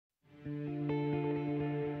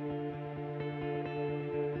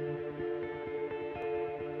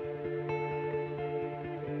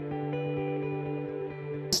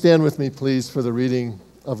stand with me, please, for the reading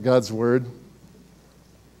of God's Word?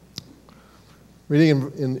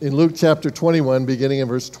 Reading in Luke chapter 21, beginning in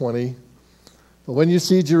verse 20. But when you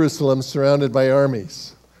see Jerusalem surrounded by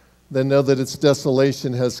armies, then know that its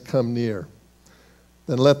desolation has come near.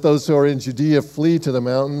 Then let those who are in Judea flee to the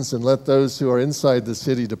mountains, and let those who are inside the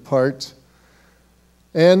city depart.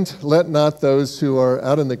 And let not those who are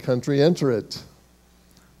out in the country enter it.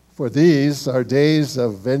 For these are days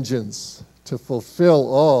of vengeance, to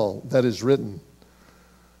fulfill all that is written.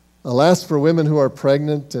 Alas for women who are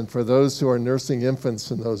pregnant and for those who are nursing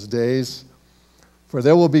infants in those days, for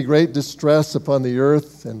there will be great distress upon the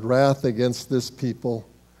earth and wrath against this people.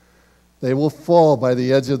 They will fall by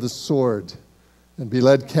the edge of the sword and be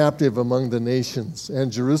led captive among the nations,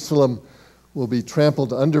 and Jerusalem will be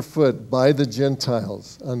trampled underfoot by the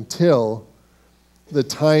Gentiles until the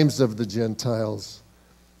times of the Gentiles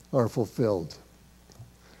are fulfilled.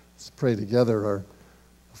 Let's pray together. Our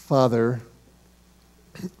Father,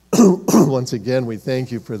 once again, we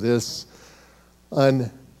thank you for this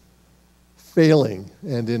unfailing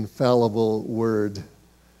and infallible word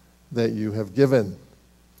that you have given.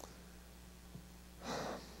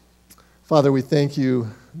 Father, we thank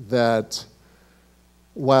you that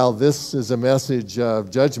while this is a message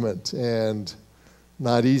of judgment and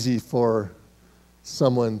not easy for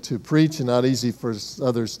someone to preach and not easy for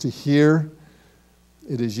others to hear,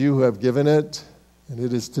 it is you who have given it, and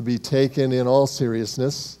it is to be taken in all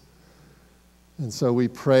seriousness. And so we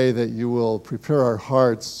pray that you will prepare our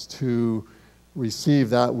hearts to receive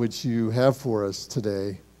that which you have for us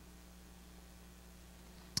today.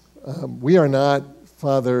 We are not,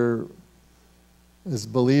 Father, as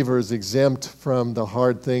believers, exempt from the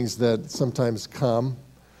hard things that sometimes come,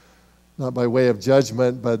 not by way of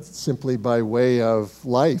judgment, but simply by way of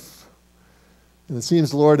life. And it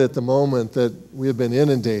seems, Lord, at the moment that we have been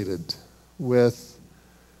inundated with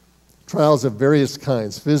trials of various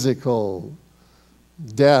kinds, physical,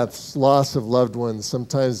 deaths, loss of loved ones,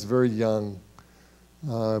 sometimes very young,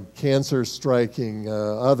 cancer striking,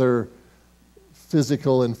 other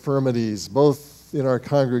physical infirmities, both in our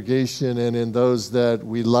congregation and in those that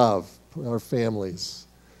we love, our families.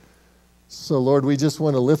 So, Lord, we just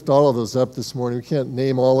want to lift all of those up this morning. We can't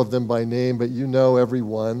name all of them by name, but you know every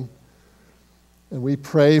one. And we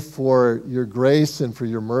pray for your grace and for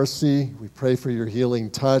your mercy. We pray for your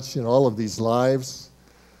healing touch in all of these lives.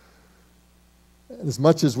 And as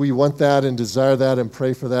much as we want that and desire that and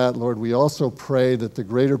pray for that, Lord, we also pray that the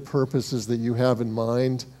greater purposes that you have in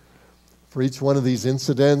mind for each one of these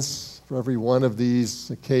incidents, for every one of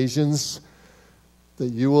these occasions, that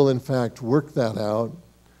you will in fact work that out,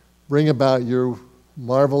 bring about your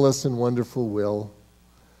marvelous and wonderful will,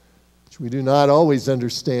 which we do not always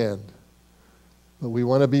understand. But we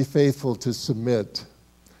want to be faithful to submit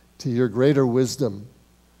to your greater wisdom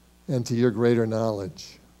and to your greater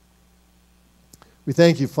knowledge. We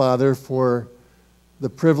thank you, Father, for the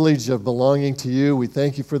privilege of belonging to you. We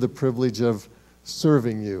thank you for the privilege of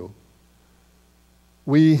serving you.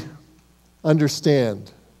 We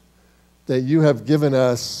understand that you have given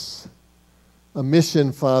us a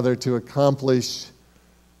mission, Father, to accomplish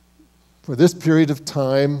for this period of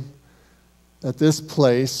time at this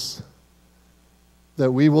place that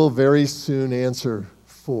we will very soon answer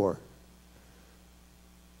for.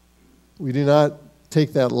 We do not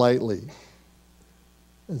take that lightly.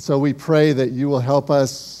 And so we pray that you will help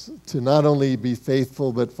us to not only be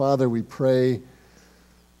faithful, but Father, we pray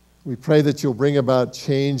that you'll bring about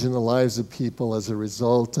change in the lives of people as a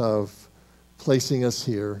result of placing us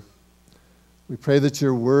here. We pray that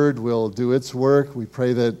your word will do its work. We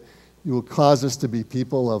pray that you will cause us to be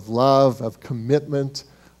people of love, of commitment,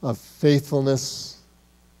 of faithfulness,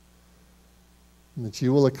 and that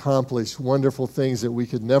you will accomplish wonderful things that we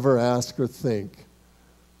could never ask or think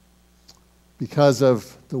because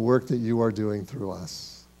of the work that you are doing through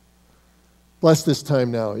us. Bless this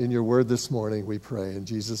time now in your word this morning, we pray. In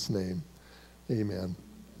Jesus' name, amen.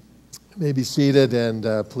 You may be seated,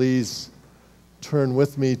 and please turn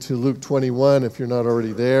with me to Luke 21 if you're not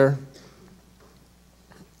already there.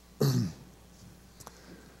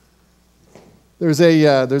 There's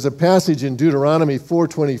a passage in Deuteronomy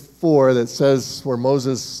 4:24 that says, where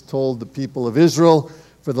Moses told the people of Israel,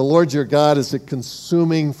 "For the Lord your God is a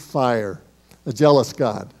consuming fire, a jealous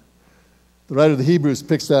God." The writer of the Hebrews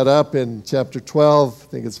picks that up in chapter 12, I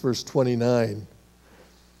think it's verse 29.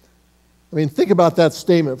 I mean, think about that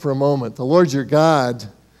statement for a moment. The Lord your God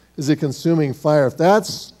is a consuming fire. If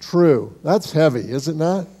that's true, that's heavy, is it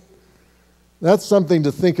not? That's something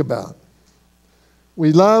to think about.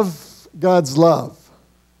 We love God's love,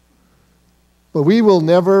 but we will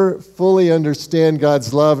never fully understand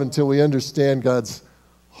God's love until we understand God's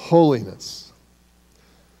holiness.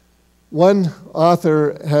 One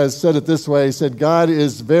author has said it this way. He said, God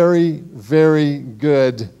is very, very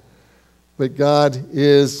good, but God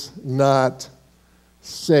is not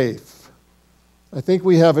safe. I think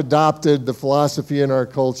we have adopted the philosophy in our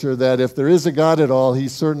culture that if there is a God at all, he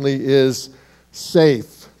certainly is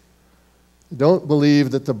safe. I don't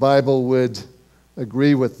believe that the Bible would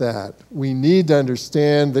agree with that. We need to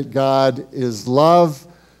understand that God is love,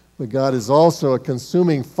 but God is also a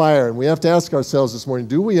consuming fire. And we have to ask ourselves this morning,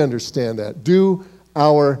 do we understand that? Do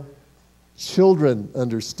our children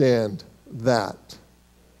understand that?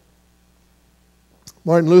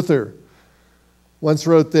 Martin Luther once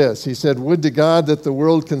wrote this. He said, "Would to God that the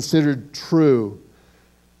world considered true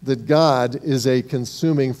that God is a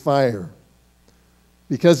consuming fire.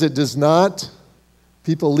 Because it does not,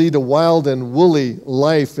 people lead a wild and woolly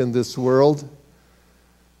life in this world."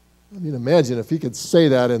 I mean, imagine if he could say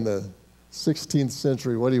that in the 16th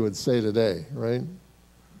century, what he would say today, right?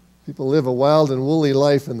 People live a wild and woolly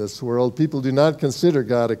life in this world. People do not consider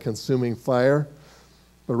God a consuming fire,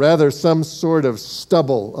 but rather some sort of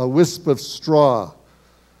stubble, a wisp of straw,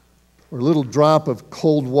 or a little drop of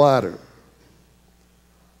cold water.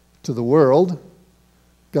 To the world,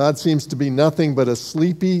 God seems to be nothing but a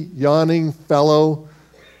sleepy, yawning fellow,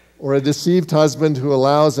 or a deceived husband who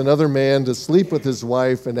allows another man to sleep with his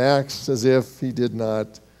wife and acts as if he did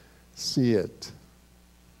not see it.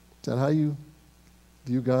 Is that how you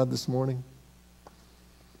view God this morning?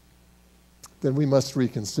 Then we must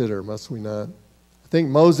reconsider, must we not? I think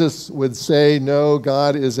Moses would say, no,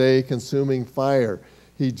 God is a consuming fire.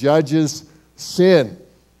 He judges sin.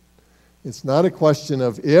 It's not a question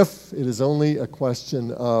of if, it is only a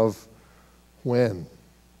question of when.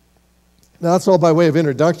 Now, that's all by way of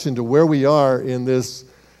introduction to where we are in this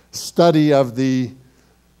study of the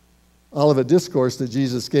Olivet Discourse that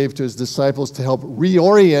Jesus gave to his disciples to help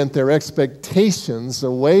reorient their expectations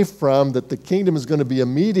away from that the kingdom is going to be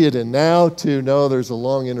immediate and now to no, there's a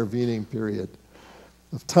long intervening period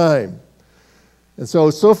of time. And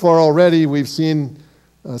so far already we've seen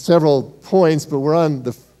several points, but we're on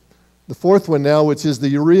the fourth one now, which is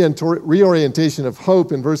the reorientation of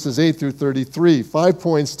hope in verses 8 through 33. 5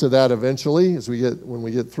 points to that eventually when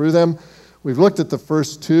we get through them. We've looked at the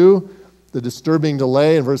first two, the disturbing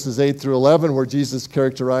delay in verses 8 through 11, where Jesus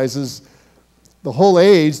characterizes the whole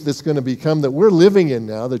age that's going to become that we're living in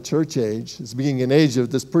now, the church age, as being an age of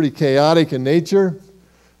this pretty chaotic in nature,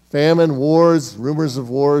 famine, wars, rumors of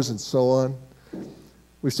wars, and so on.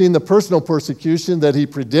 We've seen the personal persecution that he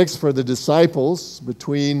predicts for the disciples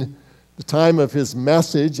between the time of his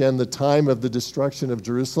message and the time of the destruction of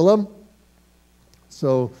Jerusalem.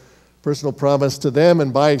 So, personal promise to them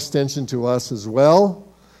and by extension to us as well.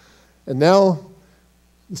 And now,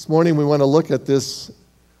 this morning we want to look at this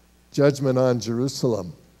judgment on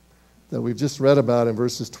Jerusalem that we've just read about in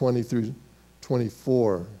verses 20 through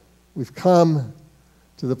 24. We've come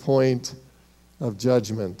to the point of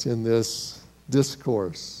judgment in this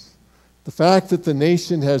discourse. The fact that the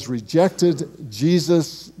nation has rejected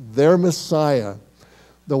Jesus, their Messiah,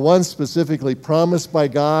 the one specifically promised by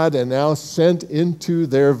God and now sent into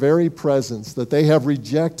their very presence, that they have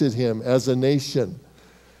rejected him as a nation,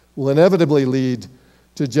 will inevitably lead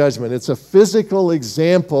to judgment. It's a physical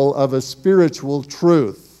example of a spiritual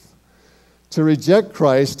truth. To reject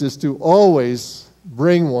Christ is to always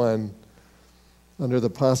bring one under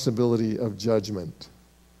the possibility of judgment.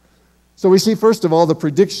 So we see, first of all, the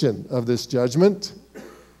prediction of this judgment.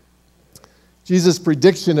 Jesus'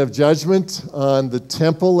 prediction of judgment on the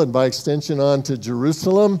temple and by extension on to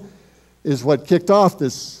Jerusalem is what kicked off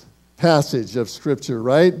this passage of Scripture,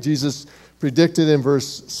 right? Jesus predicted in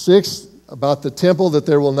verse 6 about the temple that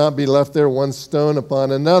there will not be left there one stone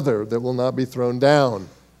upon another that will not be thrown down.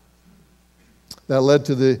 That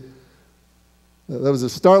was a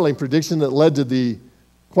startling prediction that led to the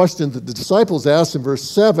question that the disciples asked in verse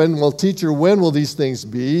 7, well, teacher, when will these things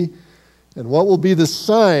be? And what will be the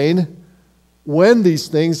sign when these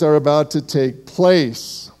things are about to take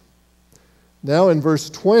place? Now in verse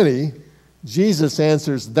 20, Jesus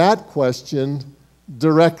answers that question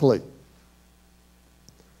directly.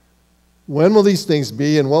 When will these things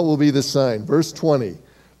be and what will be the sign? Verse 20,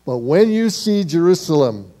 but when you see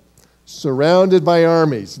Jerusalem surrounded by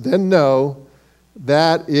armies, then know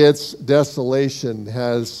that its desolation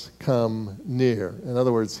has come near. In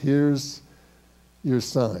other words, here's your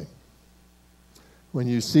sign. When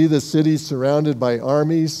you see the city surrounded by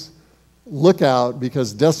armies, look out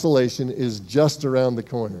because desolation is just around the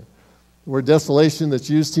corner. The word desolation that's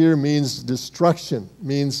used here means destruction,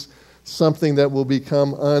 means something that will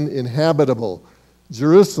become uninhabitable.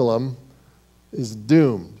 Jerusalem is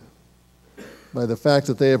doomed. by the fact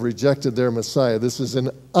that they have rejected their Messiah. This is an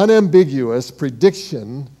unambiguous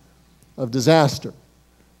prediction of disaster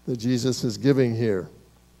that Jesus is giving here.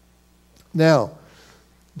 Now,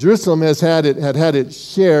 Jerusalem had had its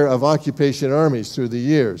share of occupation armies through the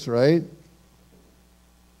years, right?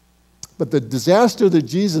 But the disaster that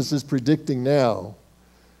Jesus is predicting now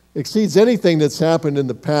exceeds anything that's happened in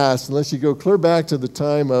the past, unless you go clear back to the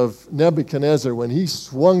time of Nebuchadnezzar when he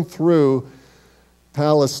swung through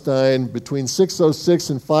Palestine between 606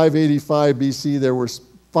 and 585 BC.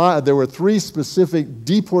 There were 3 specific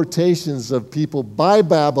deportations of people by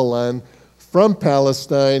Babylon from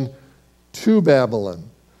Palestine to Babylon.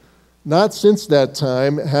 Not since that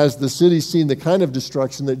time has the city seen the kind of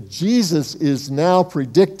destruction that Jesus is now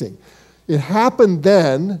predicting. It happened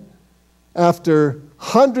then after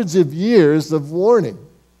hundreds of years of warning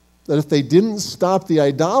that if they didn't stop the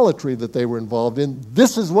idolatry that they were involved in,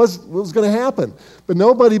 this is what was going to happen. But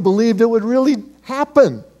nobody believed it would really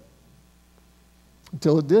happen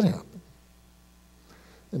until it did happen.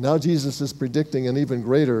 And now Jesus is predicting an even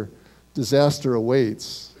greater disaster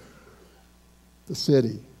awaits the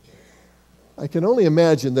city. I can only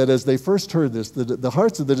imagine that as they first heard this, the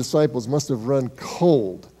hearts of the disciples must have run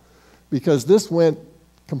cold, because this went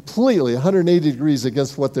completely 180 degrees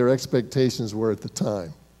against what their expectations were at the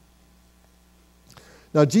time.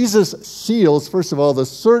 Now, Jesus seals, first of all, the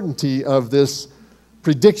certainty of this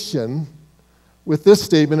prediction with this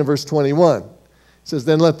statement in verse 21. He says,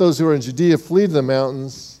 "Then let those who are in Judea flee to the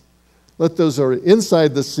mountains. Let those who are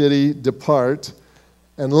inside the city depart.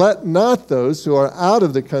 And let not those who are out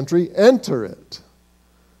of the country enter it."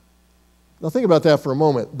 Now think about that for a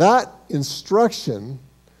moment. That instruction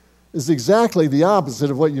is exactly the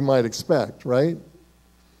opposite of what you might expect, right?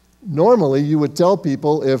 Normally, you would tell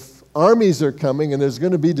people if armies are coming and there's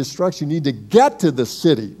going to be destruction, you need to get to the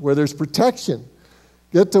city where there's protection.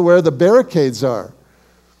 Get to where the barricades are.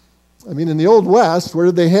 I mean, in the Old West, where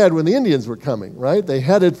did they head when the Indians were coming, right? They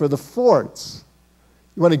headed for the forts.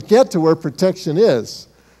 You want to get to where protection is.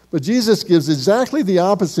 But Jesus gives exactly the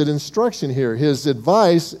opposite instruction here. His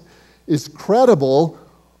advice is credible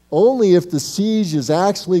only if the siege is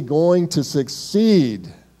actually going to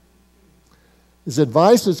succeed. His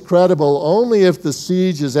advice is credible only if the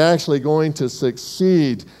siege is actually going to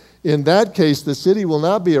succeed. In that case, the city will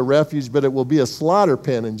not be a refuge, but it will be a slaughter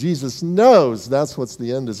pen. And Jesus knows that's what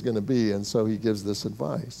the end is going to be, and so he gives this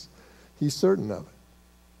advice. He's certain of it.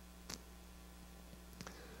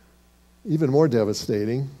 Even more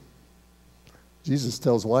devastating, Jesus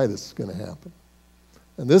tells why this is going to happen.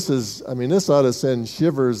 And this ought to send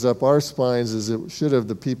shivers up our spines as it should have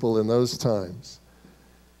the people in those times.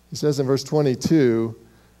 He says in verse 22,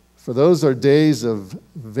 "For those are days of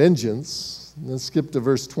vengeance." And then skip to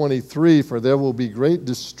verse 23, "For there will be great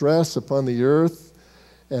distress upon the earth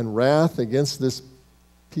and wrath against this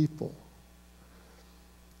people."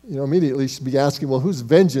 You know, immediately you should be asking, well, whose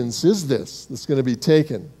vengeance is this that's going to be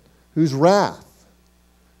taken? Whose wrath?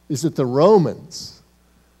 Is it the Romans?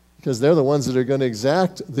 Because they're the ones that are going to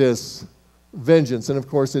exact this vengeance. And of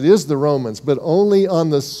course, it is the Romans, but only on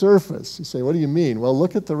the surface. You say, what do you mean? Well,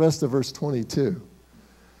 look at the rest of verse 22.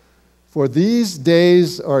 "For these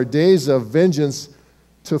days are days of vengeance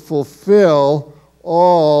to fulfill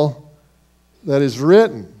all that is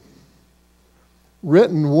written."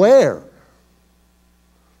 Written where?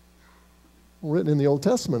 Written in the Old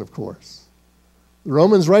Testament, of course. The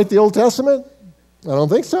Romans write the Old Testament? I don't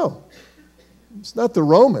think so. It's not the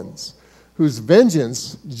Romans whose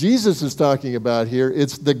vengeance Jesus is talking about here.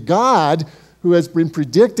 It's the God who has been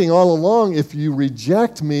predicting all along, if you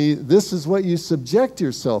reject me, this is what you subject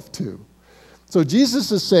yourself to. So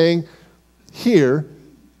Jesus is saying here,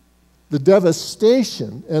 the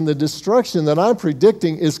devastation and the destruction that I'm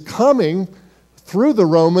predicting is coming through the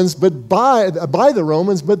Romans, but by the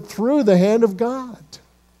Romans, but through the hand of God.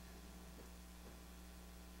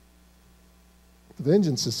 The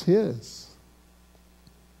vengeance is his.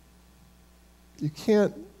 You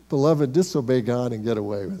can't, beloved, disobey God and get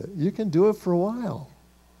away with it. You can do it for a while.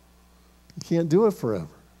 You can't do it forever.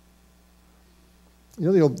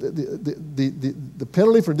 You know, the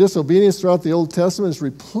penalty for disobedience throughout the Old Testament is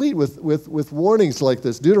replete with warnings like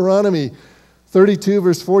this. Deuteronomy 32,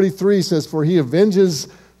 verse 43 says, "For he avenges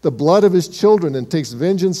the blood of his children and takes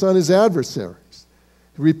vengeance on his adversaries.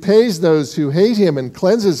 He repays those who hate him and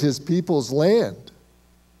cleanses his people's land."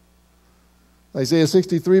 Isaiah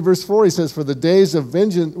 63, verse 4, he says, "For the day of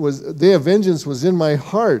vengeance was in my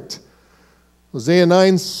heart." Hosea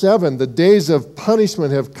 9:7, "The days of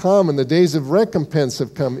punishment have come, and the days of recompense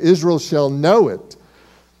have come. Israel shall know it."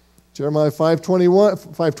 Jeremiah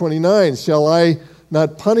 5:29, "Shall I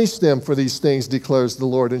not punish them for these things, declares the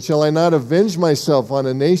Lord? And shall I not avenge myself on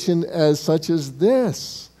a nation as such as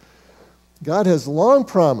this? God has long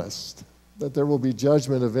promised that there will be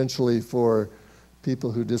judgment eventually for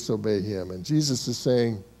people who disobey him. And Jesus is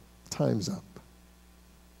saying, time's up.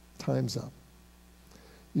 Time's up.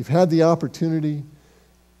 You've had the opportunity.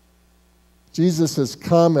 Jesus has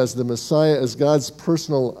come as the Messiah, as God's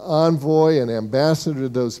personal envoy and ambassador to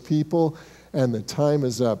those people, and the time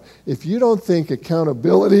is up. If you don't think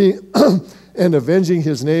accountability and avenging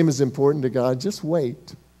his name is important to God, just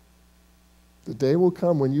wait. The day will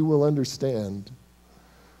come when you will understand.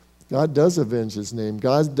 God does avenge his name.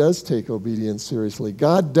 God does take obedience seriously.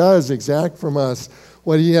 God does exact from us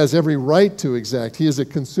what he has every right to exact. He is a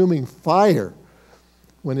consuming fire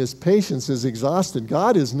when his patience is exhausted.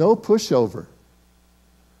 God is no pushover,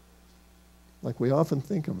 like we often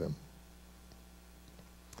think of him.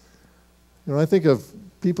 You know, I think of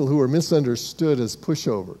people who are misunderstood as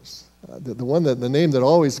pushovers. The name that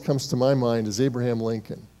always comes to my mind is Abraham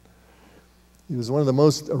Lincoln. He was one of the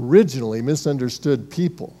most originally misunderstood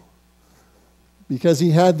people because he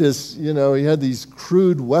had this, he had these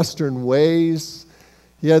crude Western ways.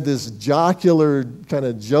 He had this jocular kind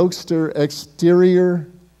of jokester exterior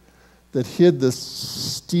that hid the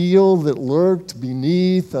steel that lurked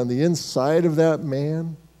beneath on the inside of that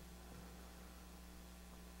man.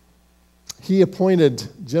 He appointed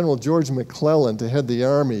General George McClellan to head the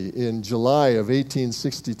army in July of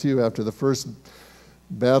 1862 after the first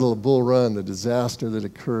Battle of Bull Run, the disaster that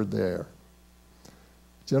occurred there.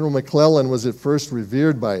 General McClellan was at first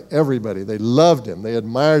revered by everybody. They loved him. They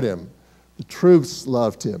admired him. The troops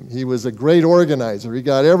loved him. He was a great organizer. He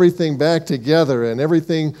got everything back together, and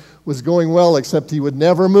everything was going well, except he would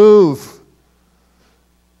never move.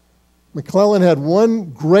 McClellan had one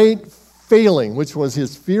great failing, which was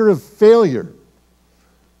his fear of failure.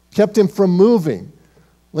 Kept him from moving.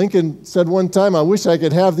 Lincoln said one time, I wish I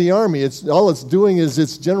could have the army. All it's doing is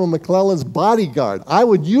it's General McClellan's bodyguard. I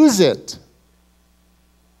would use it.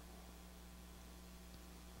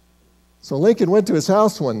 So Lincoln went to his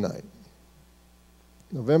house one night.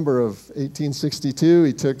 November of 1862,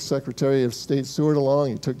 he took Secretary of State Seward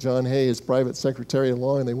along. He took John Hay, his private secretary,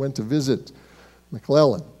 along, and they went to visit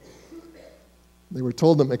McClellan. They were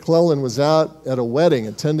told that McClellan was out at a wedding,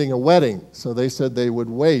 attending a wedding, so they said they would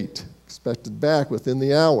wait, expected back within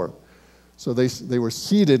the hour. So they were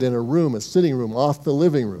seated in a room, a sitting room, off the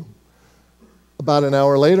living room. About an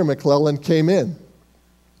hour later, McClellan came in.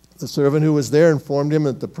 The servant who was there informed him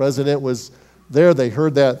that the president was there. They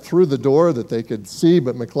heard that through the door that they could see,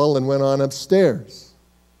 but McClellan went on upstairs.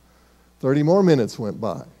 30 more minutes went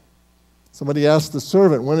by. Somebody asked the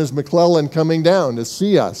servant, when is McClellan coming down to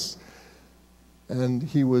see us? And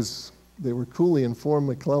they were coolly informed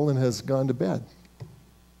McClellan has gone to bed.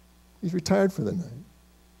 He's retired for the night.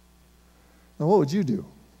 Now, what would you do?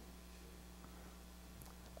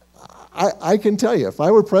 I can tell you, if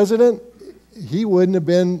I were president, he wouldn't have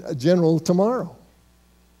been a general tomorrow.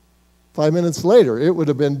 5 minutes later, it would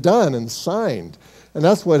have been done and signed. And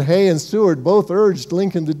that's what Hay and Seward both urged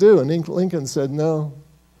Lincoln to do. And Lincoln said, no,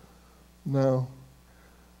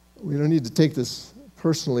 we don't need to take this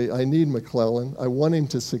personally. I need McClellan. I want him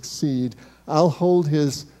to succeed. I'll hold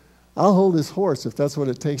his horse if that's what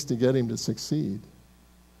it takes to get him to succeed.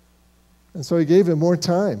 And so he gave him more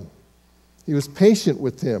time. He was patient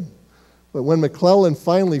with him. But when McClellan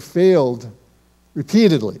finally failed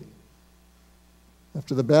repeatedly,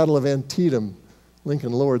 after the Battle of Antietam,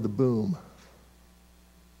 Lincoln lowered the boom.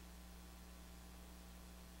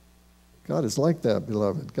 God is like that,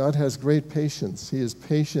 beloved. God has great patience. He is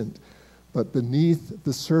patient. But beneath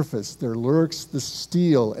the surface, there lurks the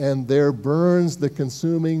steel, and there burns the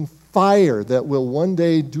consuming fire that will one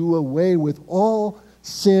day do away with all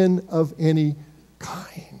sin of any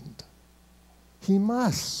kind. He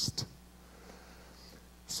must.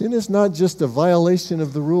 Sin is not just a violation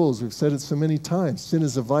of the rules. We've said it so many times. Sin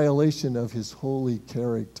is a violation of his holy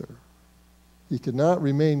character. He cannot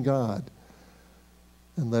remain God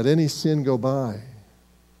and let any sin go by.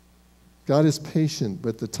 God is patient,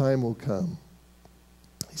 but the time will come.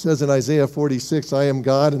 He says in Isaiah 46, I am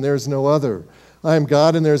God and there is no other. I am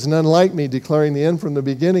God and there is none like me, declaring the end from the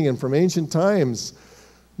beginning and from ancient times,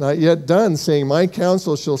 not yet done, saying, my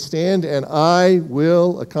counsel shall stand and I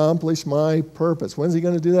will accomplish my purpose. When's he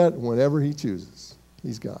going to do that? Whenever he chooses.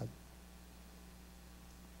 He's God.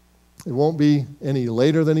 It won't be any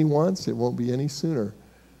later than he wants. It won't be any sooner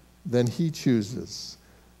than he chooses.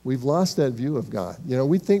 We've lost that view of God. You know,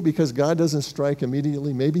 we think because God doesn't strike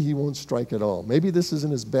immediately, maybe he won't strike at all. Maybe this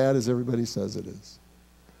isn't as bad as everybody says it is.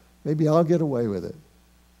 Maybe I'll get away with it.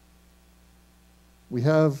 We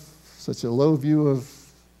have such a low view of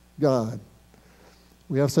God.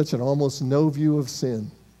 We have such an almost no view of sin.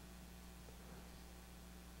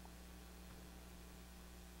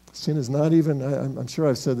 Sin is not even, I'm sure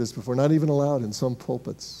I've said this before, not even allowed in some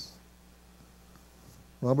pulpits.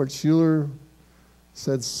 Robert Schuller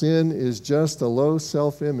said sin is just a low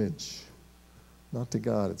self-image. Not to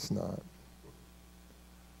God, it's not.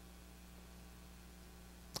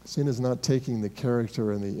 Sin is not taking the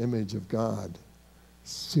character and the image of God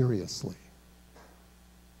seriously.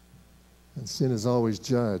 And sin is always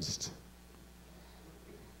judged.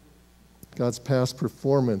 God's past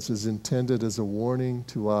performance is intended as a warning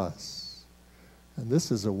to us. And this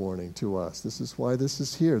is a warning to us. This is why this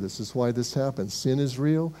is here. This is why this happens. Sin is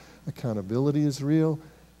real. Accountability is real.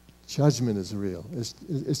 Judgment is real.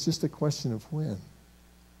 It's just a question of when.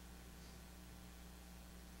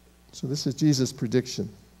 So this is Jesus' prediction.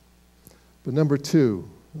 But number two,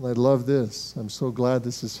 and I love this. I'm so glad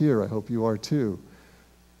this is here. I hope you are too.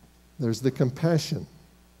 There's the compassion.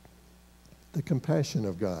 The compassion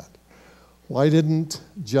of God. Why didn't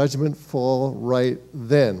judgment fall right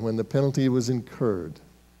then when the penalty was incurred?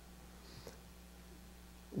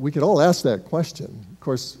 We could all ask that question. Of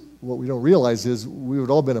course, what we don't realize is we would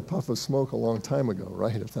all been a puff of smoke a long time ago,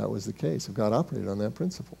 right, if that was the case, if God operated on that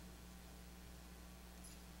principle.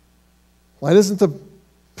 Why doesn't the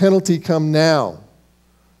penalty come now?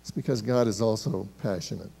 It's because God is also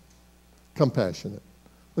passionate, compassionate.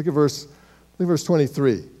 Look at verse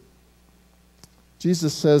 23.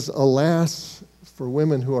 Jesus says, "Alas, for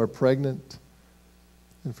women who are pregnant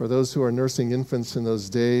and for those who are nursing infants in those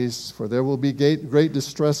days, for there will be great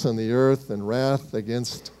distress on the earth and wrath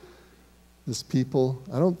against this people."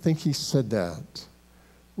 I don't think he said that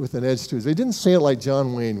with an edge to it. He didn't say it like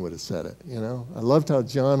John Wayne would have said it, you know. I loved how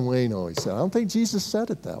John Wayne always said it. I don't think Jesus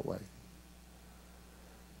said it that way.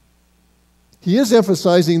 He is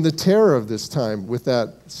emphasizing the terror of this time with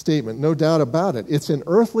that statement, no doubt about it. It's an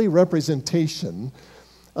earthly representation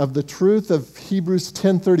of the truth of Hebrews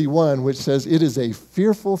 10:31, which says it is a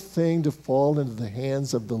fearful thing to fall into the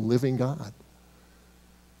hands of the living God.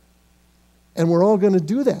 And we're all going to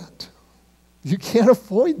do that. You can't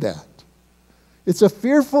avoid that. It's a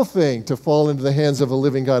fearful thing to fall into the hands of a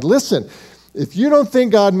living God. Listen, if you don't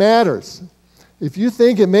think God matters, if you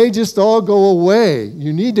think it may just all go away,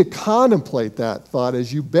 you need to contemplate that thought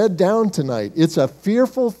as you bed down tonight. It's a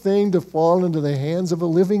fearful thing to fall into the hands of a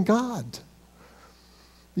living God,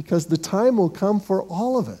 because the time will come for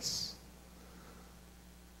all of us.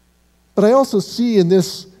 But I also see in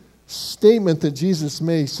this statement that Jesus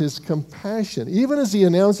makes his compassion. Even as he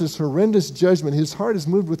announces horrendous judgment, his heart is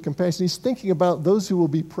moved with compassion. He's thinking about those who will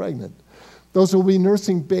be pregnant, those who will be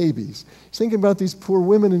nursing babies. He's thinking about these poor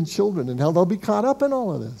women and children and how they'll be caught up in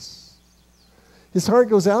all of this. His heart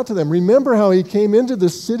goes out to them. Remember how he came into the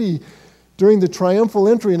city during the triumphal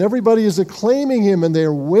entry and everybody is acclaiming him and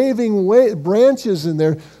they're waving branches and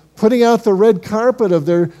they're putting out the red carpet of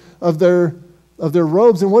their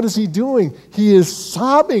robes. And what is he doing? He is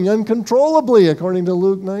sobbing uncontrollably, according to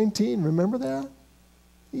Luke 19. Remember that?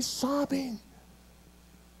 He's sobbing.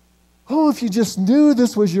 Oh, if you just knew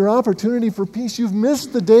this was your opportunity for peace. You've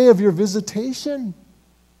missed the day of your visitation.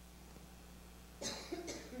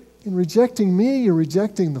 In rejecting me, you're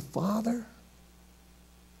rejecting the Father.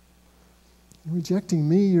 In rejecting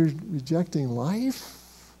me, you're rejecting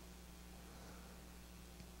life.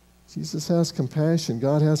 Jesus has compassion.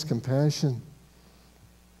 God has compassion.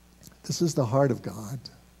 This is the heart of God.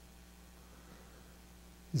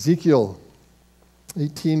 Ezekiel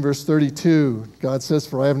 18, verse 32, God says,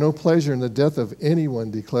 "For I have no pleasure in the death of anyone,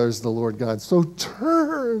 declares the Lord God. So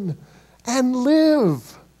turn and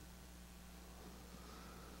live."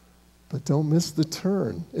 But don't miss the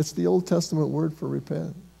turn. It's the Old Testament word for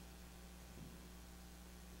repent.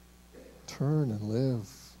 Turn and live.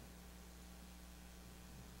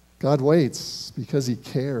 God waits because he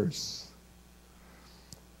cares.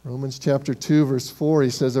 Romans chapter 2, verse 4, he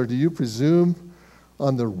says, "Or do you presume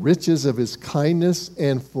on the riches of his kindness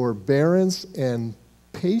and forbearance and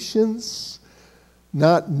patience,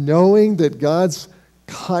 not knowing that God's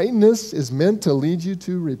kindness is meant to lead you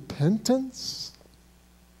to repentance?"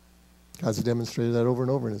 God's demonstrated that over and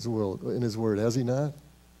over in his word, has he not?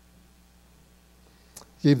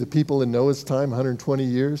 He gave the people in Noah's time 120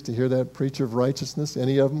 years to hear that preacher of righteousness.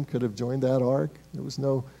 Any of them could have joined that ark. There was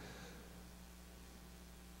no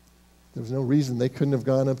reason they couldn't have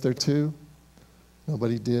gone up there too.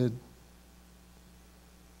 Nobody did.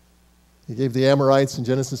 He gave the Amorites in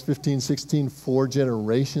Genesis 15:16 4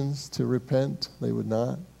 generations to repent. They would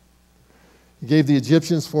not. He gave the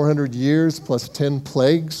Egyptians 400 years plus 10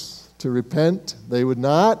 plagues to repent. They would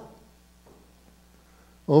not.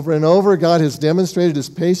 Over and over, God has demonstrated his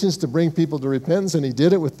patience to bring people to repentance, and he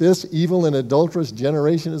did it with this evil and adulterous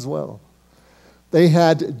generation as well. They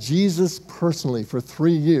had Jesus personally for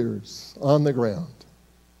 3 years on the ground.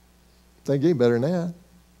 They get better than that.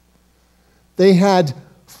 They had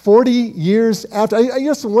 40 years after. I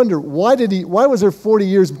used to wonder, why was there 40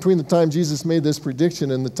 years between the time Jesus made this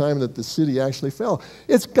prediction and the time that the city actually fell?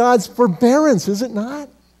 It's God's forbearance, is it not?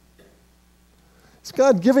 It's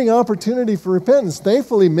God giving opportunity for repentance.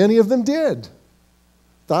 Thankfully, many of them did.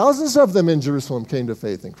 Thousands of them in Jerusalem came to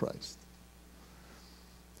faith in Christ.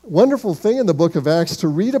 Wonderful thing in the book of Acts to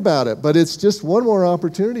read about it, but it's just one more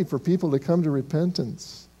opportunity for people to come to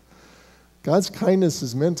repentance. God's kindness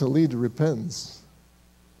is meant to lead to repentance.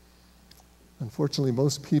 Unfortunately,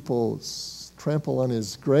 most people trample on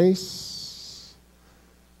his grace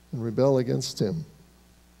and rebel against him.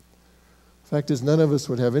 The fact is, none of us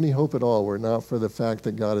would have any hope at all were it not for the fact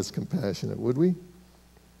that God is compassionate, would we?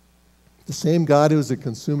 The same God who is a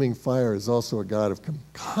consuming fire is also a God of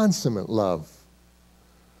consummate love.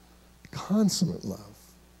 Consummate love.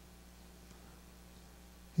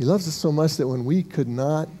 He loves us so much that when we could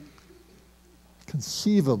not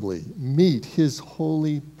conceivably meet his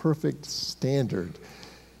holy, perfect standard,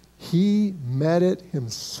 he met it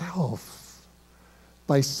himself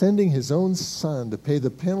by sending his own Son to pay the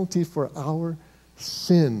penalty for our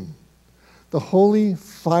sin. The holy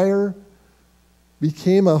fire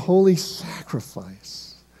became a holy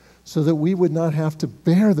sacrifice so that we would not have to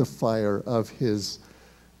bear the fire of his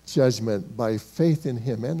judgment by faith in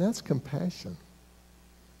him. And that's compassion.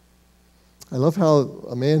 I love how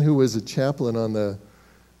a man who was a chaplain on the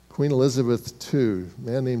Queen Elizabeth II, a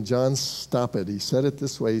man named John Stoppett, he said it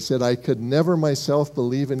this way. He said, "I could never myself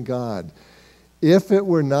believe in God if it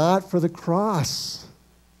were not for the cross.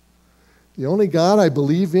 The only God I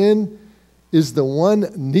believe in is the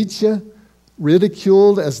one Nietzsche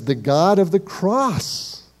ridiculed as the God of the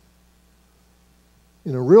cross.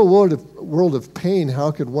 In a real world of pain,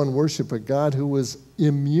 how could one worship a God who was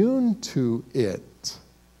immune to it?"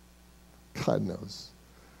 God knows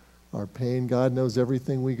our pain. God knows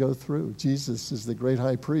everything we go through. Jesus is the great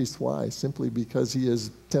high priest. Why? Simply because he has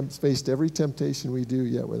faced every temptation we do,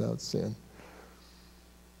 yet without sin.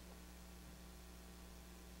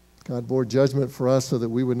 God bore judgment for us so that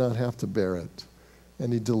we would not have to bear it.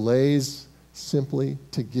 And he delays simply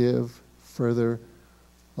to give further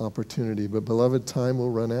opportunity. But beloved, time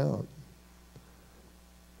will run out.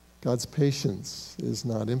 God's patience is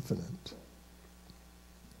not infinite.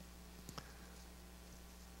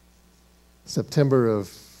 September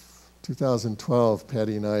of 2012,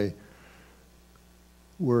 Patty and I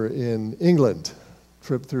were in England,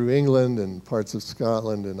 trip through England and parts of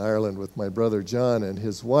Scotland and Ireland with my brother John and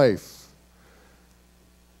his wife.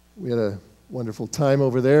 We had a wonderful time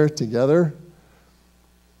over there together.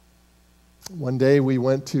 One day we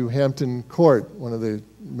went to Hampton Court, one of the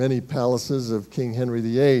many palaces of King Henry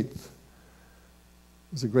VIII.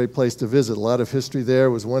 It was a great place to visit. A lot of history there. It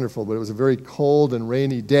was wonderful, but it was a very cold and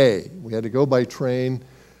rainy day. We had to go by train.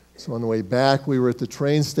 So on the way back, we were at the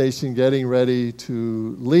train station getting ready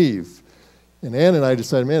to leave. And Ann and I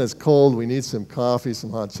decided, man, it's cold. We need some coffee, some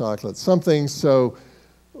hot chocolate, something. So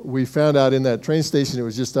we found out in that train station it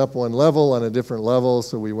was just up one level on a different level.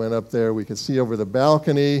 So we went up there. We could see over the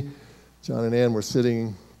balcony. John and Ann were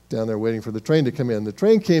sitting down there waiting for the train to come in. The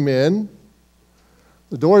train came in.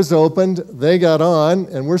 The doors opened, they got on,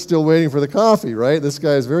 and we're still waiting for the coffee, right? This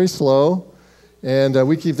guy is very slow, and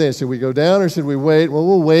we keep thinking, should we go down or should we wait? Well,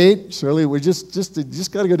 we'll wait. Surely we just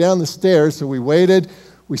got to go down the stairs, so we waited.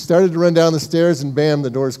 We started to run down the stairs, and bam, the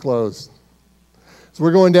doors closed. So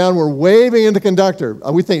we're going down, we're waving at the conductor.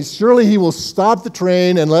 We think, surely he will stop the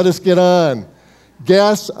train and let us get on.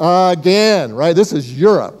 Guess again, right? This is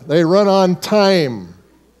Europe. They run on time.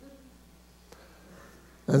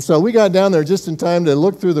 And so we got down there just in time to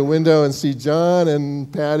look through the window and see John and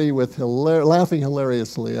Patty with laughing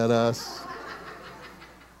hilariously at us.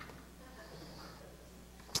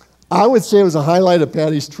 I would say it was a highlight of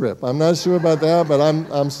Patty's trip. I'm not sure about that, but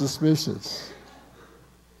I'm suspicious.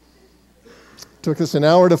 Took us an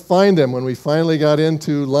hour to find them when we finally got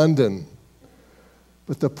into London.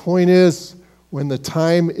 But the point is, when the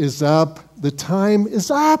time is up, the time is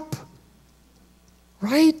up.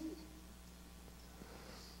 Right?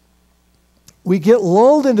 We get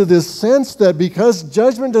lulled into this sense that because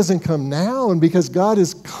judgment doesn't come now and because God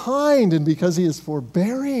is kind and because he is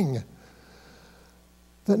forbearing,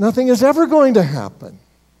 that nothing is ever going to happen.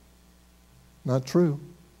 Not true.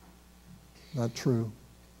 Not true.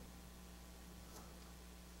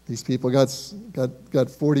 These people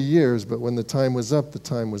got 40 years, but when the time was up, the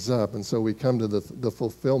time was up. And so we come to the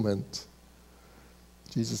fulfillment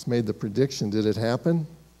Jesus made the prediction. Did it happen?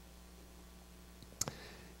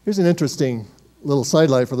 Here's an interesting little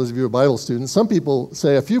sidelight for those of you who are Bible students.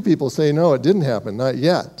 A few people say, no, it didn't happen, not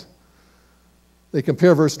yet. They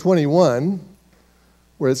compare verse 21,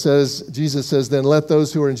 where it says, Jesus says, then let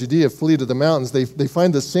those who are in Judea flee to the mountains. They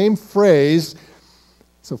find the same phrase,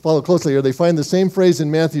 so follow closely here. They find the same phrase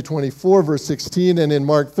in Matthew 24, verse 16, and in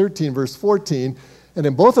Mark 13, verse 14. And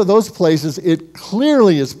in both of those places, it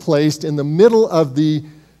clearly is placed in the middle of the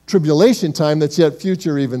tribulation time that's yet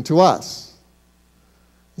future even to us.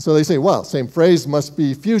 So they say, well, same phrase must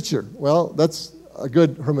be future. Well, that's a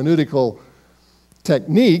good hermeneutical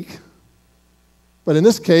technique, but in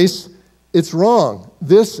this case, it's wrong.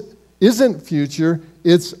 This isn't future,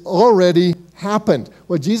 it's already happened.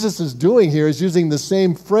 What Jesus is doing here is using the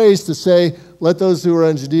same phrase to say, let those who are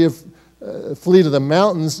in Judea flee to the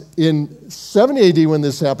mountains in 70 AD when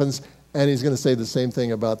this happens, and he's going to say the same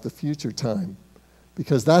thing about the future time,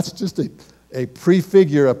 because that's just a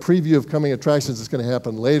prefigure, a preview of coming attractions that's going to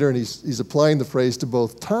happen later, and he's applying the phrase to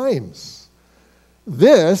both times.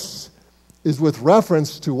 This is with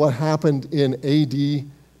reference to what happened in AD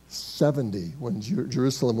 70 when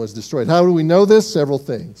Jerusalem was destroyed. How do we know this? Several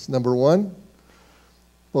things. Number one,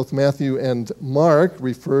 both Matthew and Mark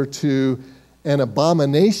refer to an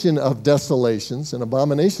abomination of desolations. An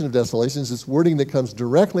abomination of desolations is wording that comes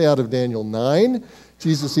directly out of Daniel 9.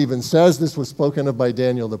 Jesus even says this was spoken of by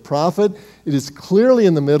Daniel the prophet. It is clearly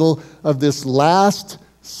in the middle of this last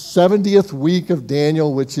 70th week of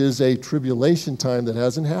Daniel, which is a tribulation time that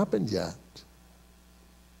hasn't happened yet.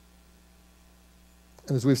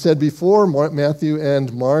 And as we've said before, Matthew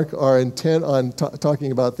and Mark are intent on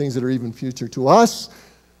talking about things that are even future to us.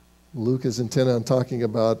 Luke is intent on talking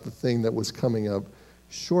about the thing that was coming up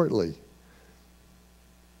shortly.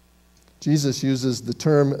 Jesus uses the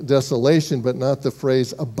term desolation, but not the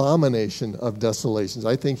phrase abomination of desolations.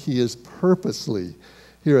 I think he is purposely,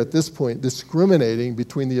 here at this point, discriminating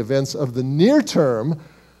between the events of the near-term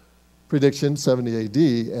prediction, 70 AD,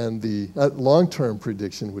 and the long-term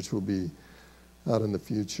prediction, which will be out in the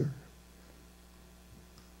future.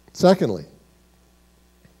 Secondly,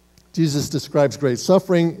 Jesus describes great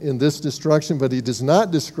suffering in this destruction, but he does not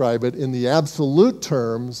describe it in the absolute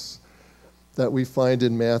terms that we find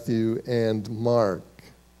in Matthew and Mark.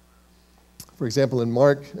 For example,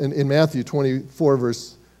 in Matthew 24,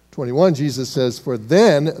 verse 21, Jesus says, for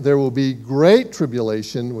then there will be great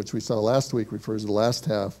tribulation, which we saw last week refers to the last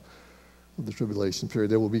half of the tribulation period.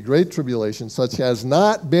 There will be great tribulation, such has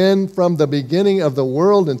not been from the beginning of the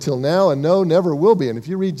world until now, and no, never will be. And if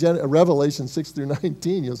you read Revelation 6 through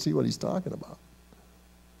 19, you'll see what he's talking about.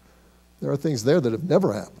 There are things there that have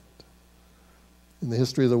never happened in the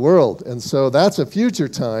history of the world. And so that's a future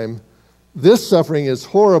time. This suffering is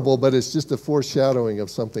horrible, but it's just a foreshadowing of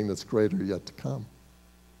something that's greater yet to come.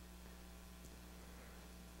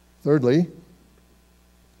 Thirdly,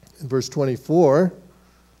 in verse 24,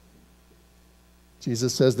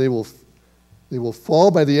 Jesus says they will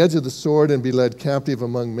fall by the edge of the sword and be led captive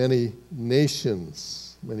among many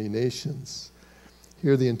nations. Many nations.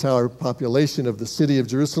 Here the entire population of the city of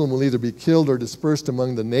Jerusalem will either be killed or dispersed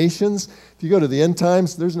among the nations. If you go to the end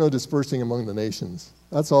times, there's no dispersing among the nations.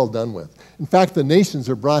 That's all done with. In fact, the nations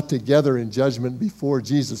are brought together in judgment before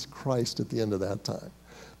Jesus Christ at the end of that time.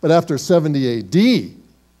 But after 70 AD,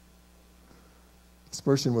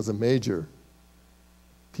 dispersion was a major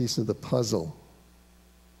piece of the puzzle.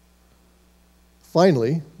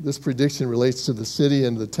 Finally, this prediction relates to the city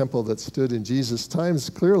and the temple that stood in Jesus' times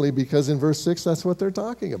clearly, because in verse 6, that's what they're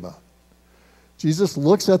talking about. Jesus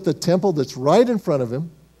looks at the temple that's right in front of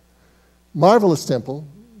him, marvelous temple,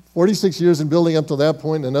 46 years in building up to that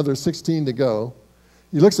point, another 16 to go.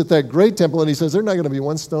 He looks at that great temple and he says, there's not going to be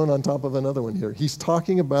one stone on top of another one here. He's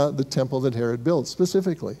talking about the temple that Herod built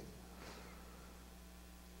specifically.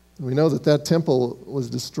 We know that that temple was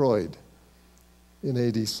destroyed in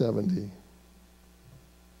AD 70.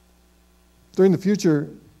 During the future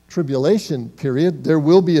tribulation period, there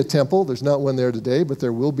will be a temple. There's not one there today, but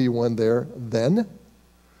there will be one there then.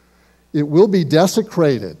 It will be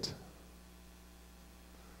desecrated.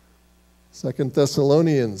 2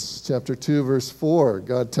 Thessalonians chapter 2, verse 4,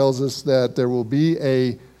 God tells us that there will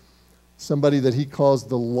be somebody that he calls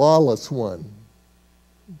the lawless one.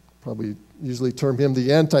 Probably usually term him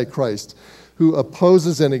the Antichrist, who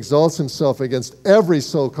opposes and exalts himself against every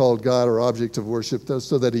so-called God or object of worship,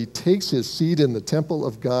 so that he takes his seat in the temple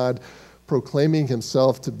of God, proclaiming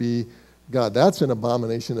himself to be God. That's an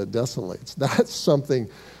abomination that desolates. That's something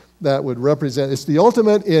that would represent, it's the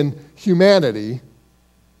ultimate in humanity.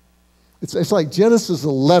 It's like Genesis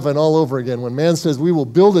 11 all over again, when man says, we will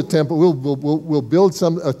build a temple, we'll build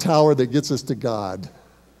a tower that gets us to God.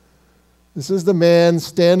 This is the man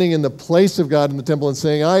standing in the place of God in the temple and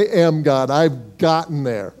saying, I am God. I've gotten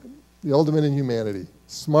there. The ultimate in humanity.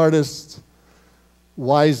 Smartest,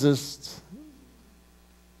 wisest,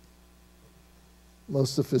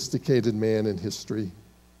 most sophisticated man in history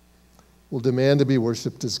will demand to be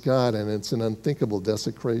worshipped as God, and it's an unthinkable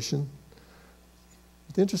desecration.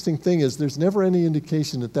 The interesting thing is there's never any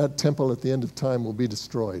indication that that temple at the end of time will be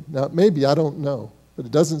destroyed. Now, maybe, I don't know, but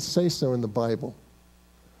it doesn't say so in the Bible.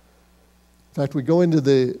 In fact, we go into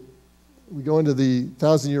the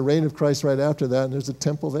 1,000-year reign of Christ right after that, and there's a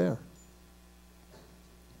temple there.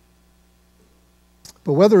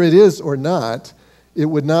 But whether it is or not, it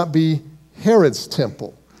would not be Herod's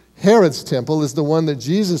temple. Herod's temple is the one that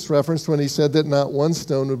Jesus referenced when he said that not one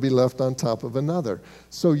stone would be left on top of another.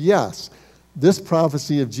 So yes, this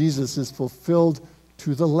prophecy of Jesus is fulfilled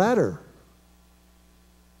to the letter,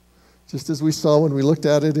 just as we saw when we looked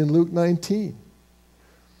at it in Luke 19.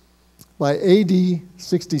 By AD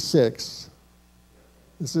 66,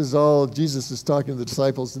 this is all Jesus is talking to the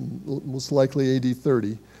disciples, and most likely AD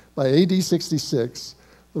 30. By AD 66,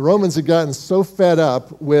 the Romans had gotten so fed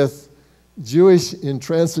up with Jewish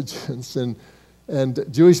intransigence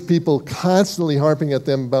and Jewish people constantly harping at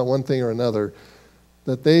them about one thing or another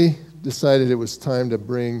that they decided it was time to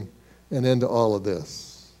bring an end to all of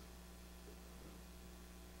this.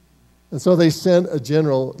 And so they sent a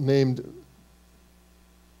general named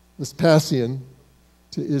Vespasian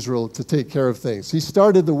to Israel to take care of things. He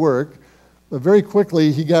started the work, but very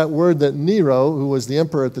quickly he got word that Nero, who was the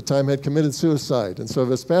emperor at the time, had committed suicide. And so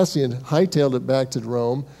Vespasian hightailed it back to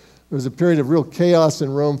Rome. There was a period of real chaos in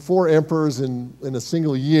Rome, 4 emperors in a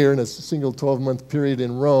single year, in a single 12-month period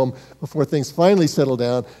in Rome, before things finally settled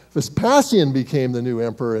down. Vespasian became the new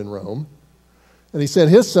emperor in Rome, and he sent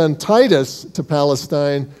his son Titus to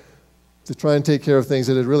Palestine to try and take care of things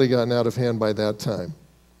that had really gotten out of hand by that time.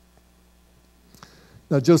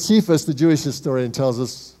 Now, Josephus, the Jewish historian, tells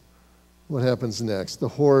us what happens next, the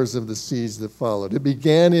horrors of the siege that followed. It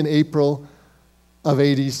began in April of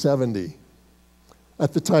AD 70,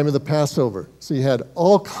 at the time of the Passover. So you had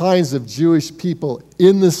all kinds of Jewish people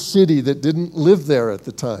in the city that didn't live there at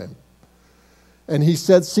the time. And he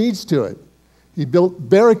set siege to it. He built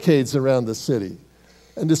barricades around the city.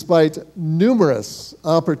 And despite numerous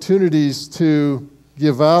opportunities to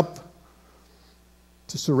give up,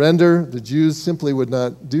 to surrender, the Jews simply would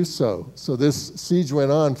not do so. So this siege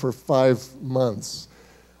went on for 5 months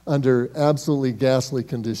under absolutely ghastly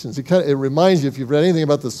conditions. It reminds you, if you've read anything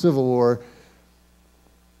about the Civil War,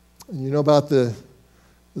 and you know about the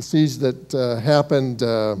siege that happened,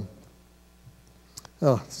 the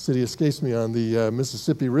city escapes me, on the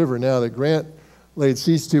Mississippi River now that Grant laid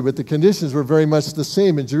siege to, but the conditions were very much the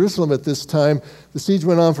same in Jerusalem at this time. The siege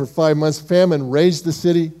went on for 5 months. Famine raged the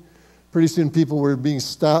city. Pretty soon people were being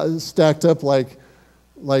stacked up like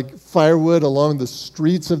firewood along the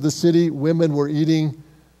streets of the city. Women were eating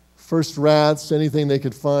first rats, anything they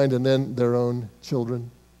could find, and then their own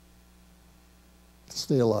children to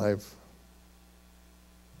stay alive.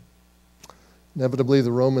 Inevitably,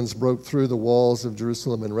 the Romans broke through the walls of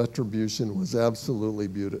Jerusalem, and retribution was absolutely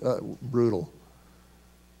brutal.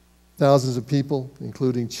 Thousands of people,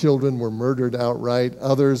 including children, were murdered outright.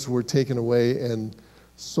 Others were taken away and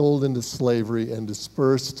sold into slavery and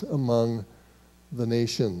dispersed among the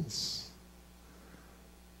nations.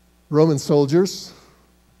 Roman soldiers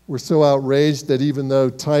were so outraged that even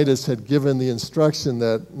though Titus had given the instruction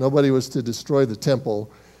that nobody was to destroy the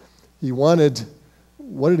temple, what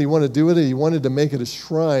did he want to do with it? He wanted to make it a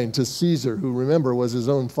shrine to Caesar, who, remember, was his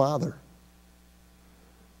own father.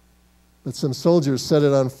 But some soldiers set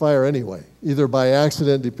it on fire anyway, either by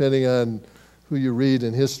accident, depending on who you read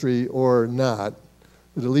in history, or not.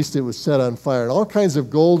 But at least it was set on fire. And all kinds of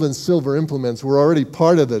gold and silver implements were already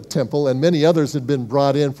part of the temple, and many others had been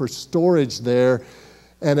brought in for storage there.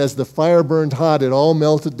 And as the fire burned hot, it all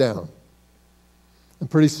melted down.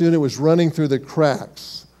 And pretty soon it was running through the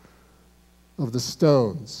cracks of the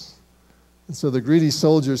stones. And so the greedy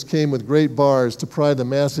soldiers came with great bars to pry the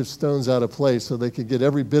massive stones out of place so they could get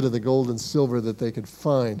every bit of the gold and silver that they could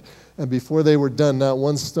find. And before they were done, not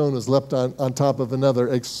one stone was left on top of another,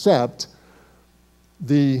 except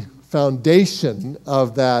the foundation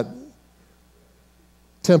of that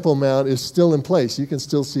Temple Mount is still in place. You can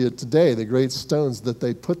still see it today, the great stones that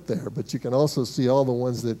they put there. But you can also see all the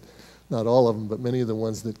ones that, not all of them, but many of the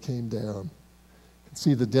ones that came down. You can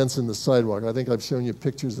see the dents in the sidewalk. I think I've shown you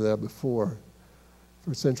pictures of that before.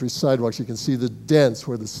 First century sidewalks, you can see the dents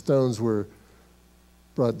where the stones were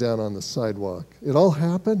brought down on the sidewalk. It all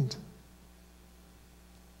happened.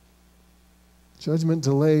 Judgment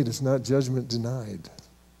delayed is not judgment denied.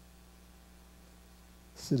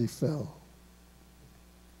 The city fell.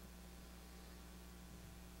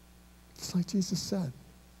 just like Jesus said.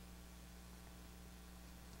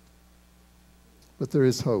 But there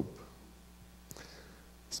is hope.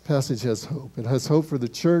 This passage has hope. It has hope for the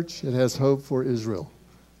church. It has hope for Israel,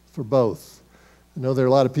 for both. I know there are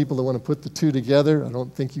a lot of people that want to put the two together. I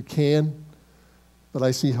don't think you can. But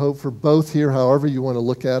I see hope for both here, however you want to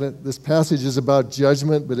look at it. This passage is about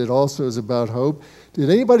judgment, but it also is about hope. Did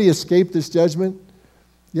anybody escape this judgment?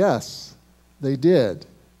 Yes, they did.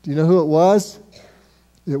 Do you know who it was?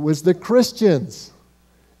 It was the Christians.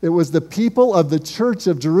 It was the people of the church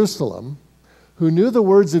of Jerusalem who knew the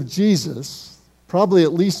words of Jesus. Probably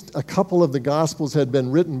at least a couple of the Gospels had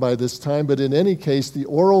been written by this time, but in any case, the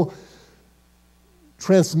oral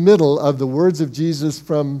transmittal of the words of Jesus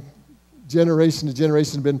from generation to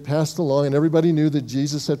generation had been passed along, and everybody knew that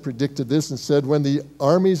Jesus had predicted this and said, when the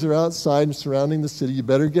armies are outside and surrounding the city, you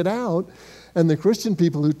better get out. And the Christian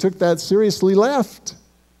people who took that seriously left.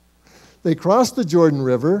 They crossed the Jordan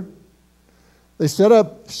River. They set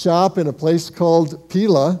up shop in a place called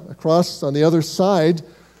Pila, across on the other side,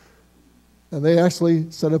 and they actually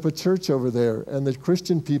set up a church over there. And the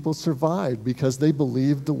Christian people survived because they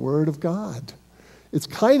believed the Word of God. It's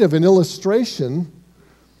kind of an illustration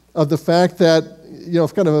of the fact that,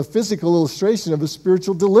 kind of a physical illustration of a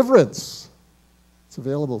spiritual deliverance. It's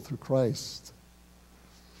available through Christ.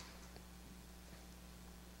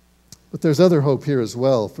 But there's other hope here as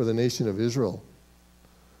well for the nation of Israel.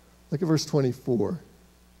 Look at verse 24.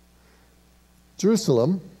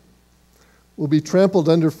 Jerusalem will be trampled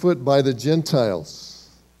underfoot by the Gentiles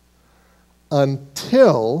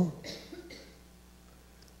until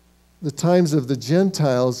the times of the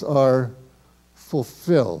Gentiles are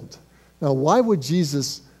fulfilled. Now, why would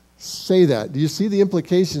Jesus say that? Do you see the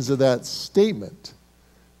implications of that statement?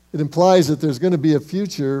 It implies that there's going to be a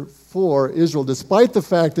future for Israel. Despite the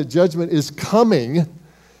fact that judgment is coming,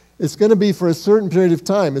 it's going to be for a certain period of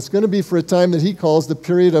time. It's going to be for a time that he calls the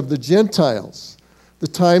period of the Gentiles, the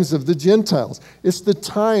times of the Gentiles. It's the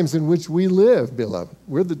times in which we live, beloved.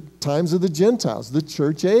 We're the times of the Gentiles, the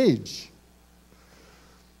church age.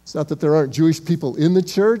 It's not that there aren't Jewish people in the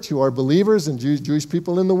church who are believers and Jewish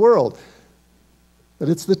people in the world, but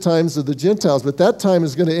it's the times of the Gentiles. But that time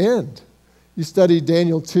is going to end. You study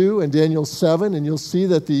Daniel 2 and Daniel 7, and you'll see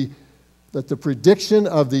that the prediction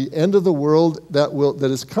of the end of the world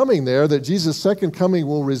that is coming there, that Jesus' second coming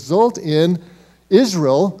will result in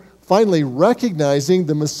Israel finally recognizing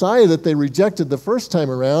the Messiah that they rejected the first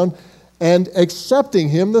time around and accepting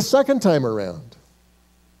him the second time around.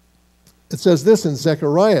 It says this in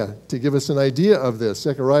Zechariah to give us an idea of this.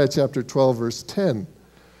 Zechariah chapter 12, verse 10.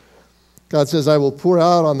 God says, I will pour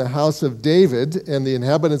out on the house of David and the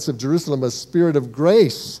inhabitants of Jerusalem a spirit of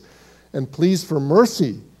grace and pleas for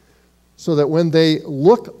mercy, so that when they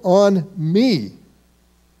look on me,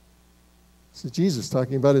 this is Jesus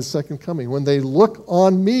talking about his second coming, when they look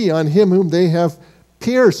on me, on him whom they have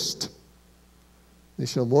pierced, they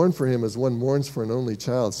shall mourn for him as one mourns for an only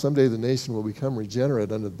child. Someday the nation will become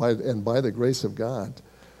regenerate and by the grace of God.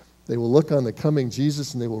 They will look on the coming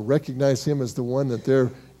Jesus and they will recognize him as the one that their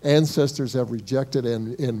ancestors have rejected,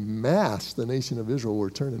 and en masse the nation of Israel will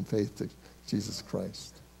return in faith to Jesus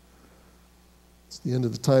Christ. It's the end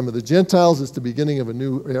of the time of the Gentiles. It's the beginning of a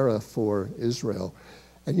new era for Israel.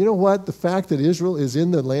 And you know what? The fact that Israel is in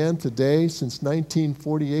the land today since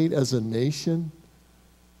 1948 as a nation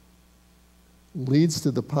leads to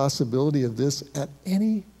the possibility of this at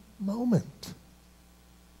any moment.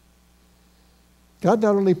 God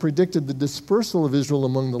not only predicted the dispersal of Israel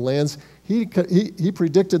among the lands, he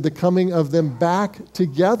predicted the coming of them back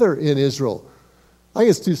together in Israel. I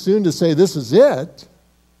think it's too soon to say this is it,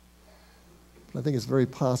 but I think it's very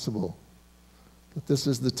possible that this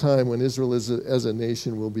is the time when Israel as a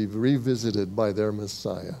nation will be revisited by their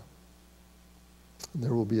Messiah. And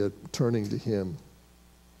there will be a turning to him.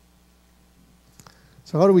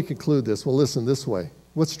 So how do we conclude this? Well, listen this way.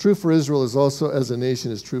 What's true for Israel is also, as a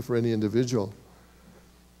nation, is true for any individual.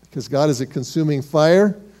 Because God is a consuming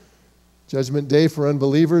fire. Judgment day for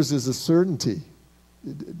unbelievers is a certainty.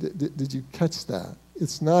 Did you catch that?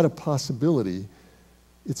 It's not a possibility.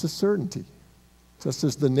 It's a certainty. Just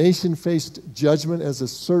as the nation faced judgment as a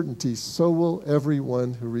certainty, so will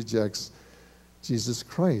everyone who rejects Jesus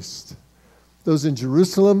Christ. Those in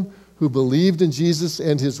Jerusalem who believed in Jesus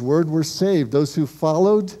and his word were saved. Those who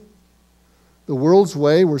followed the world's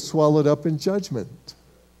way were swallowed up in judgment.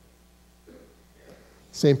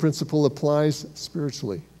 Same principle applies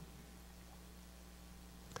spiritually.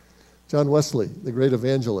 John Wesley, the great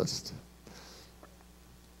evangelist.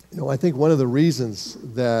 I think one of the reasons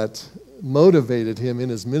that motivated him in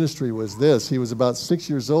his ministry was this. He was about 6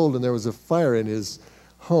 years old and there was a fire in his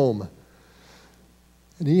home.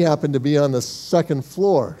 And he happened to be on the second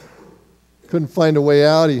floor. Couldn't find a way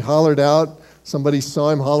out. He hollered out. Somebody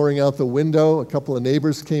saw him hollering out the window. A couple of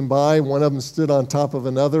neighbors came by. One of them stood on top of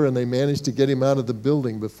another, and they managed to get him out of the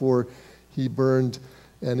building before he burned,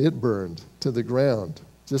 and it burned to the ground,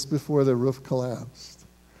 just before the roof collapsed.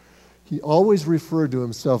 He always referred to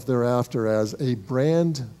himself thereafter as a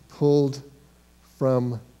brand pulled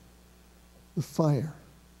from the fire.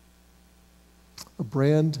 A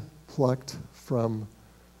brand plucked from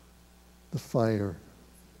the fire.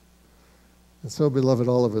 And so, beloved,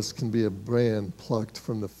 all of us can be a brand plucked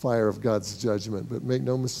from the fire of God's judgment. But make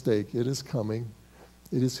no mistake, it is coming.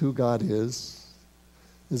 It is who God is.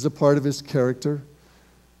 It is a part of his character.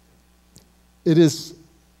 It is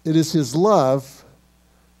his love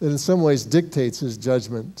that in some ways dictates his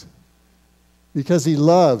judgment. Because he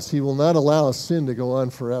loves, he will not allow sin to go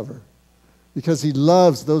on forever. Because he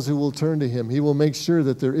loves those who will turn to him. He will make sure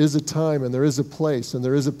that there is a time and there is a place and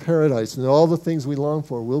there is a paradise and all the things we long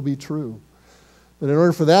for will be true. But in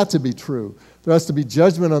order for that to be true, there has to be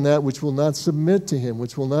judgment on that which will not submit to him,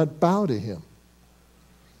 which will not bow to him.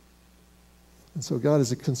 And so God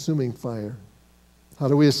is a consuming fire. How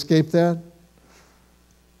do we escape that?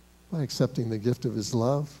 By accepting the gift of his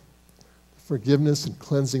love, the forgiveness and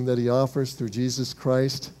cleansing that he offers through Jesus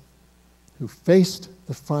Christ, who faced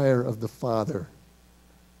the fire of the Father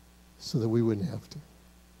so that we wouldn't have to.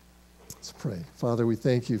 Let's pray. Father, we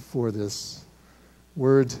thank you for this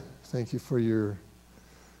word. Thank you for your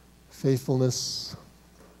faithfulness.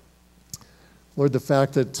 Lord, the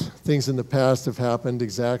fact that things in the past have happened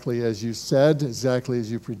exactly as you said, exactly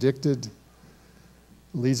as you predicted,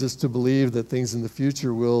 leads us to believe that things in the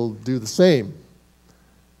future will do the same,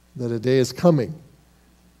 that a day is coming,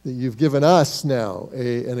 that you've given us now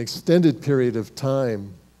an extended period of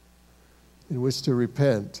time in which to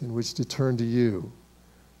repent, in which to turn to you,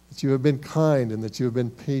 that you have been kind and that you have been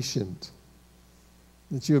patient,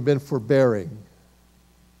 that you have been forbearing.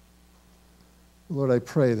 Lord, I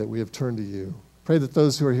pray that we have turned to you. Pray that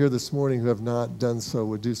those who are here this morning who have not done so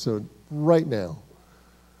would do so right now.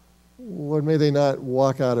 Lord, may they not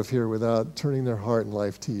walk out of here without turning their heart and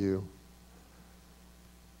life to you,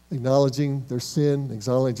 acknowledging their sin,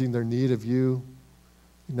 acknowledging their need of you,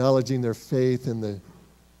 acknowledging their faith in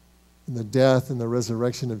the death and the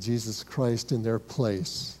resurrection of Jesus Christ in their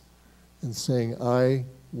place, and saying, I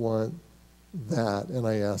want that, and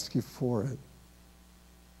I ask you for it.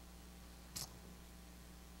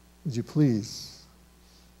 Would you please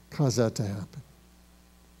cause that to happen?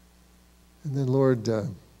 And then, Lord,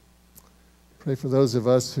 pray for those of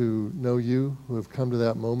us who know you, who have come to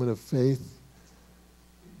that moment of faith.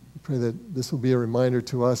 Pray that this will be a reminder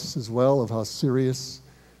to us as well of how serious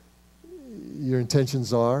your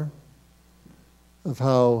intentions are, of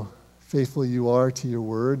how faithful you are to your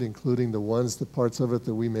word, including the parts of it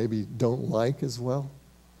that we maybe don't like as well.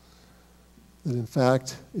 That in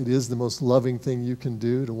fact, it is the most loving thing you can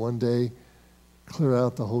do to one day clear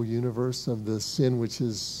out the whole universe of the sin which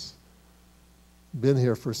has been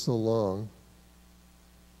here for so long.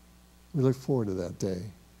 We look forward to that day.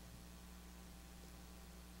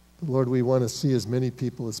 But Lord, we want to see as many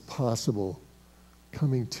people as possible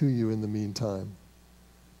coming to you in the meantime.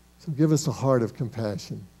 So give us a heart of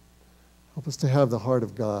compassion. Help us to have the heart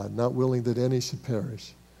of God, not willing that any should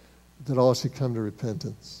perish, but that all should come to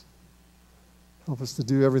repentance. Help us to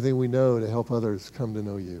do everything we know to help others come to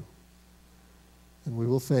know you. And we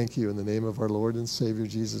will thank you in the name of our Lord and Savior,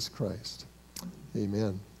 Jesus Christ.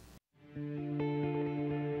 Amen.